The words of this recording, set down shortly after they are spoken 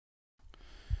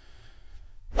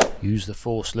use the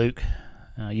force, Luke.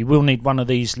 You will need one of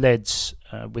these leads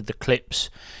with the clips,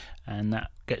 and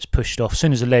that gets pushed off. As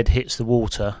soon as the lead hits the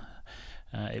water,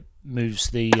 it moves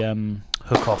the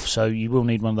hook off, so you will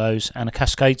need one of those, and a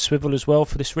cascade swivel as well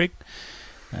for this rig.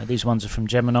 These ones are from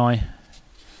Gemini.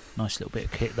 Nice little bit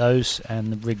of kit, those,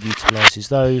 and the rig utilises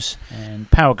those. And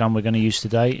power gun we're going to use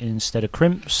today instead of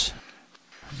crimps.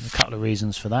 A couple of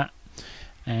reasons for that.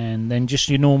 And then just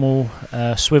your normal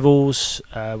swivels.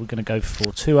 We're going to go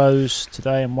for 2 O's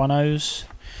today and 1 O's.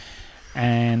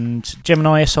 And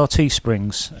Gemini SRT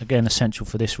springs, again essential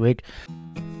for this rig.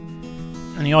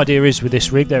 And the idea is with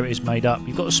this rig, there it is made up.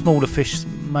 You've got a smaller fish,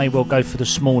 may well go for the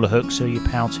smaller hook, so your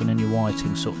pouting and your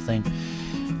whiting sort of thing.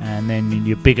 And then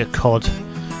your bigger cod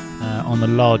on the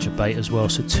larger bait as well.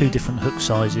 So 2 different hook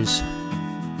sizes.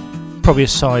 Probably a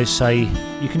size, say,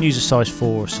 you can use a size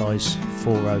 4 or size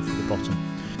 4.0 for the bottom.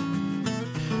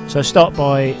 So start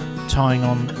by tying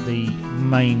on the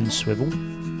main swivel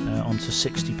onto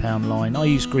 60-pound line. I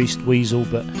use greased weasel,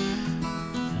 but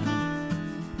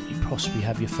you possibly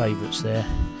have your favourites there.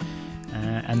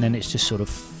 And then it's just sort of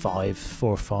 4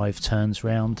 or 5 turns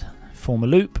round, form a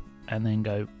loop, and then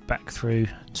go back through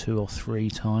 2 or 3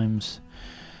 times.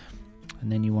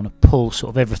 And then you want to pull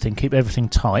sort of everything, keep everything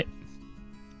tight.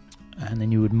 And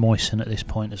then you would moisten at this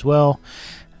point as well.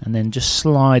 And then just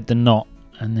slide the knot,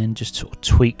 and then just sort of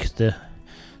tweak the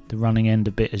running end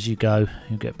a bit as you go.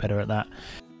 You'll get better at that.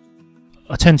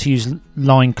 I tend to use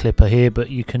line clipper here, but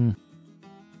you can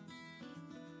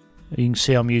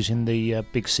see I'm using the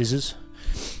big scissors.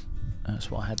 That's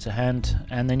what I had to hand.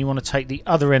 And then you want to take the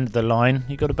other end of the line.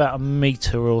 You've got about 1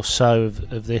 metre or so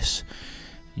of this.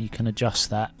 You can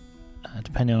adjust that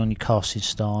depending on your casting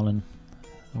style and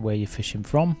where you're fishing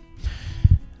from.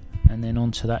 And then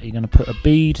onto that you're going to put a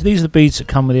bead. These are the beads that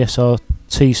come with the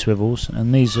SRT swivels,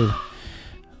 and these are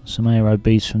some aero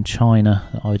beads from China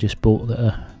that I just bought that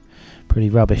are pretty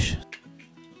rubbish.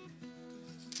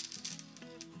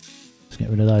 Let's get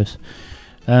rid of those.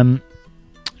 And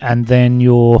then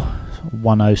your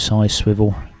 1/0 size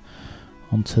swivel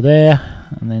onto there,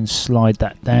 and then slide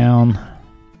that down.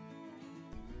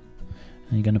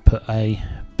 And you're going to put a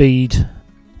bead,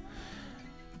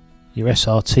 your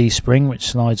SRT spring, which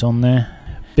slides on there,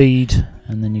 bead,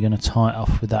 and then you're going to tie it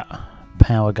off with that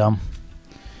power gum.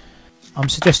 I'm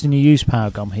suggesting you use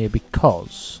power gum here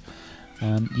because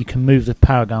you can move the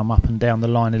power gum up and down the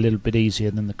line a little bit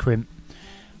easier than the crimp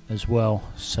as well,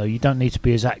 so you don't need to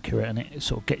be as accurate, and it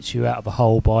sort of gets you out of a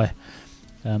hole by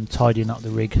tidying up the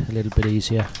rig a little bit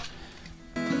easier.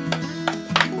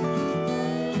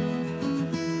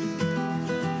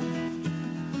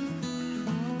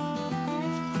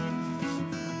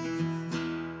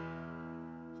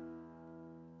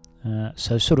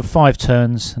 So sort of 5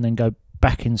 turns, and then go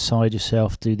back inside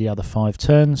yourself, do the other 5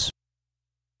 turns.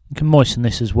 You can moisten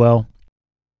this as well,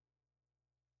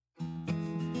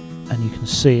 and you can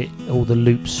see it, all the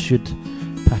loops should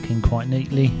pack in quite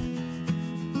neatly.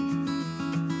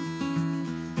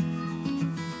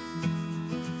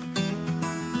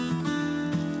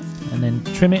 And then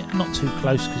trim it, not too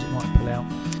close because it might pull out.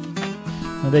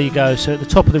 And there you go. So at the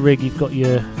top of the rig you've got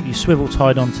your swivel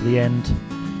tied onto the end.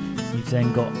 You've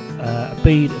then got a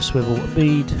bead, a swivel, a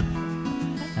bead,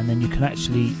 and then you can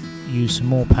actually use some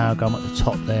more power gum at the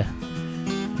top there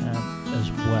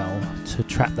as well to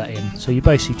trap that in. So you're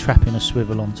basically trapping a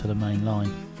swivel onto the main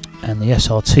line, and the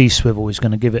SRT swivel is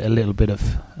going to give it a little bit of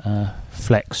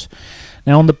flex.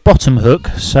 Now on the bottom hook,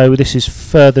 so this is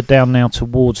further down now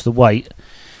towards the weight,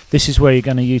 this is where you're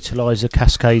going to utilise a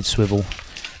cascade swivel,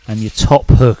 and your top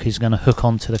hook is going to hook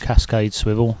onto the cascade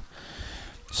swivel.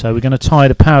 So we're going to tie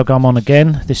the power gum on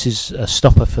again. This is a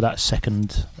stopper for that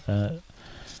second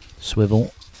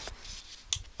swivel.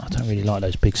 I don't really like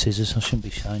those big scissors. I shouldn't be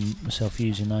showing myself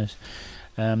using those.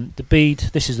 The bead,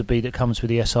 this is the bead that comes with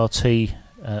the SRT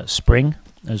spring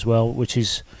as well, which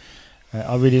is,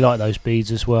 I really like those beads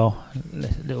as well. A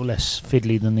little less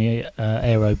fiddly than the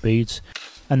aero beads.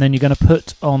 And then you're going to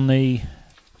put on the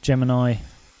Gemini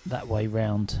that way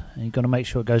round, and you've got to make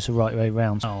sure it goes the right way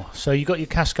round. So you've got your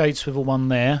cascade swivel one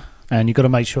there, and you've got to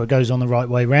make sure it goes on the right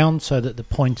way round so that the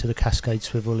point of the cascade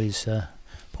swivel is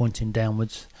pointing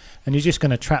downwards. And you're just going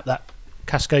to trap that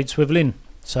cascade swivel in.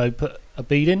 So put a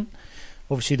bead in.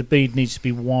 Obviously the bead needs to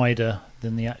be wider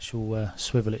than the actual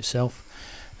swivel itself.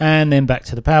 And then back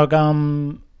to the power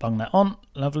gum, bung that on,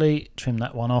 lovely, trim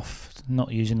that one off,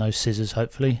 not using those scissors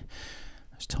hopefully.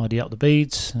 Let's tidy up the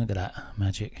beads, look at that,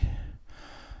 magic.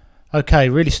 Okay,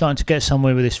 really starting to get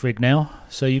somewhere with this rig now.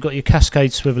 So you've got your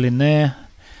cascade swivel in there,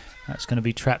 that's going to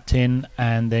be trapped in,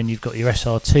 and then you've got your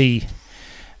SRT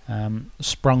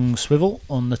sprung swivel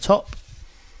on the top.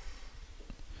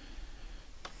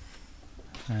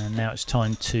 And now it's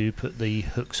time to put the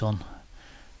hooks on.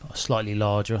 Got a slightly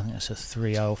larger, I think that's a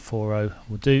 3/0 or 4/0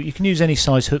 will do. You can use any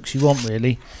size hooks you want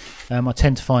really. I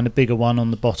tend to find a bigger one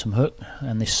on the bottom hook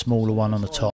and this smaller one on the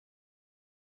top.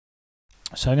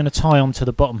 So I'm going to tie onto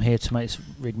the bottom here to make this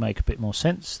rig make a bit more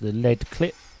sense. The lead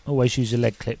clip, always use a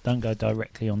lead clip, don't go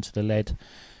directly onto the lead.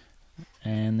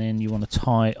 And then you want to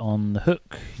tie on the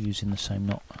hook using the same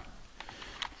knot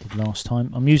did last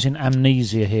time. I'm using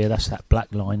Amnesia here, that's that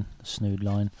black line, the snood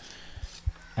line.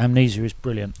 Amnesia is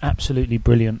brilliant, absolutely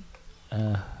brilliant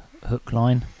hook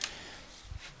line.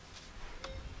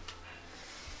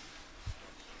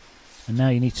 And now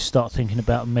you need to start thinking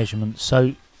about measurements.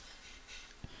 So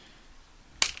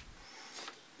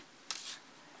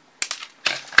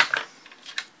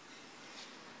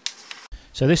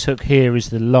this hook here is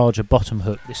the larger bottom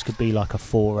hook. This could be like a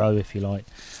 4/0 if you like.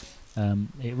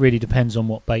 It really depends on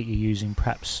what bait you're using,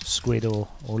 perhaps squid or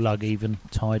lug even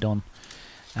tied on.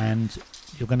 And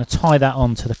you're going to tie that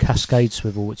on to the cascade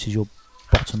swivel, which is your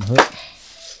bottom hook,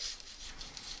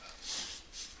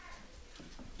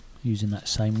 using that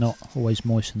same knot. Always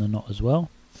moisten the knot as well.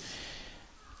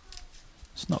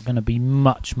 It's not going to be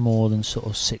much more than sort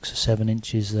of 6 or 7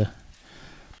 inches, the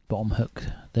bottom hook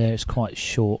there. It's quite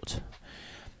short.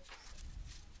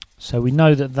 So we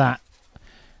know that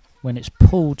when it's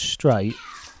pulled straight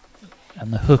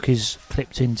and the hook is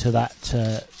clipped into that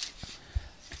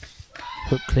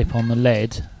hook clip on the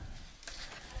lead,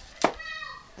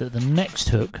 that the next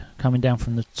hook coming down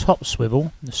from the top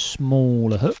swivel, the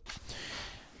smaller hook,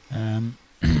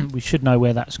 we should know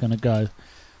where that's going to go.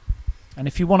 And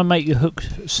if you want to make your hook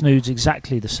snoods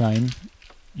exactly the same,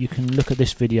 you can look at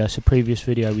this video. It's a previous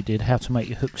video we did, how to make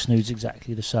your hook snoods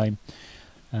exactly the same,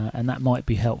 and that might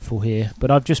be helpful here.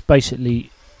 But I've just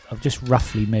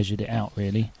roughly measured it out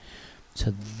really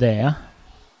to there.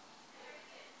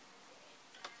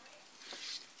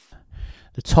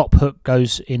 The top hook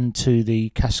goes into the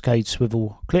cascade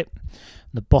swivel clip,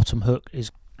 the bottom hook is,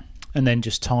 and then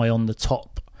just tie on the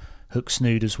top hook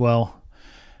snood as well.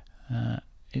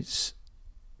 It's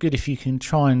good if you can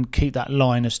try and keep that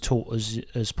line as taut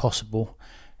as possible.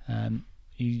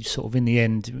 You sort of, in the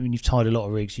end, when you've tied a lot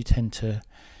of rigs, you tend to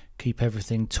keep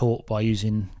everything taut by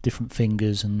using different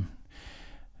fingers and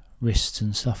wrists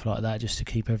and stuff like that, just to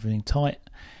keep everything tight.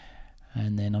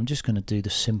 And then I'm just going to do the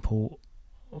simple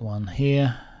one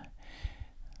here.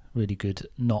 Really good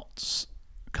knots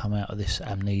come out of this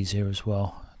Amnesia as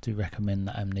well. I do recommend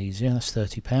that Amnesia. That's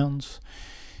 £30.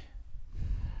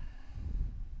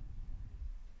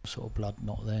 Sort of blood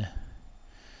knot there.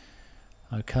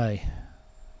 Okay,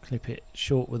 clip it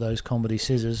short with those comedy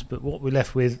scissors, but what we're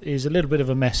left with is a little bit of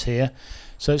a mess here.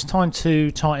 So it's time to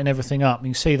tighten everything up. You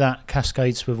can see that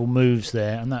cascade swivel moves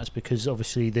there, and that's because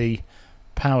obviously the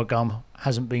power gum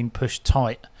hasn't been pushed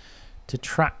tight to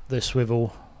trap the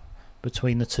swivel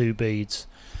between the two beads.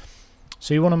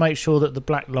 So you want to make sure that the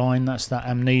black line, that's that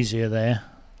Amnesia there,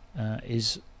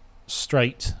 is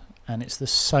straight and it's the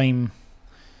same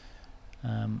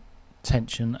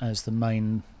tension as the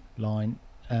main line.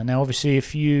 Now obviously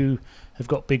if you have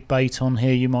got big bait on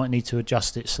here, you might need to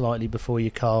adjust it slightly before you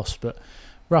cast, but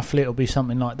roughly it'll be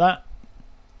something like that.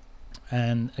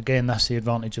 And again, that's the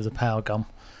advantage of the power gum,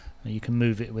 you can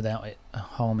move it without it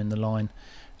harming the line.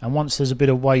 And once there's a bit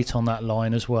of weight on that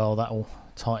line as well, that will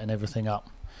tighten everything up.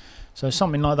 So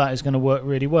something like that is going to work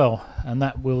really well, and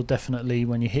that will definitely,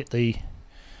 when you hit the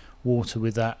water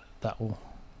with that, that will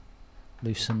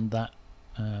loosen that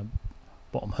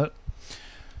bottom hook.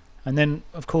 And then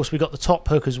of course we got the top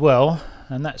hook as well,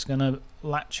 and that's going to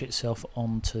latch itself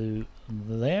onto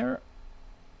there.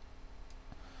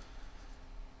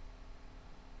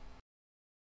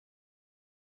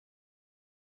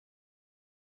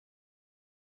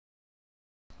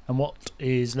 And what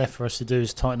is left for us to do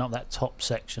is tighten up that top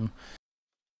section.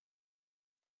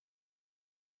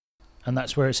 And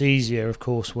that's where it's easier, of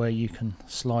course, where you can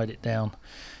slide it down.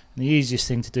 And the easiest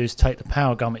thing to do is take the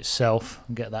power gum itself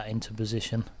and get that into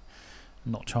position,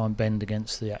 and not try and bend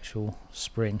against the actual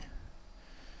spring.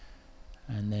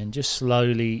 And then just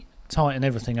slowly tighten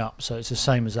everything up so it's the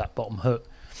same as that bottom hook.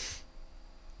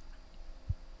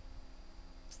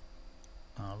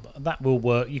 That will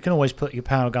work. You can always put your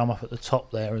power gum up at the top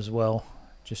there as well,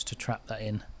 just to trap that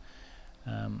in.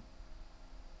 And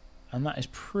that is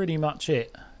pretty much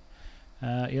it.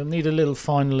 You'll need a little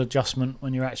final adjustment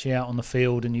when you're actually out on the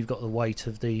field and you've got the weight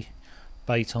of the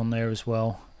bait on there as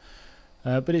well.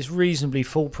 But it's reasonably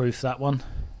foolproof, that one.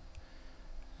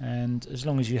 And as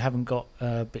long as you haven't got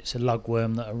bits of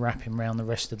lugworm that are wrapping around the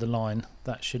rest of the line,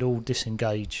 that should all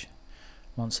disengage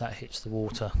once that hits the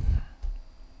water.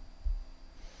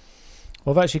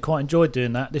 Well, I've actually quite enjoyed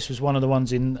doing that. This was one of the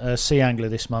ones in Sea Angler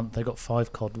this month. They got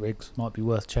 5 cod rigs. Might be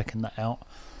worth checking that out.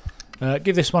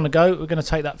 Give this one a go. We're going to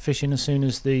take that fishing as soon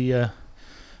as the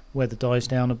weather dies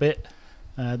down a bit.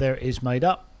 There it is, made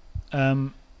up.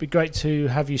 Be great to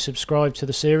have you subscribe to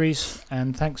the series,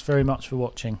 and thanks very much for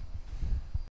watching.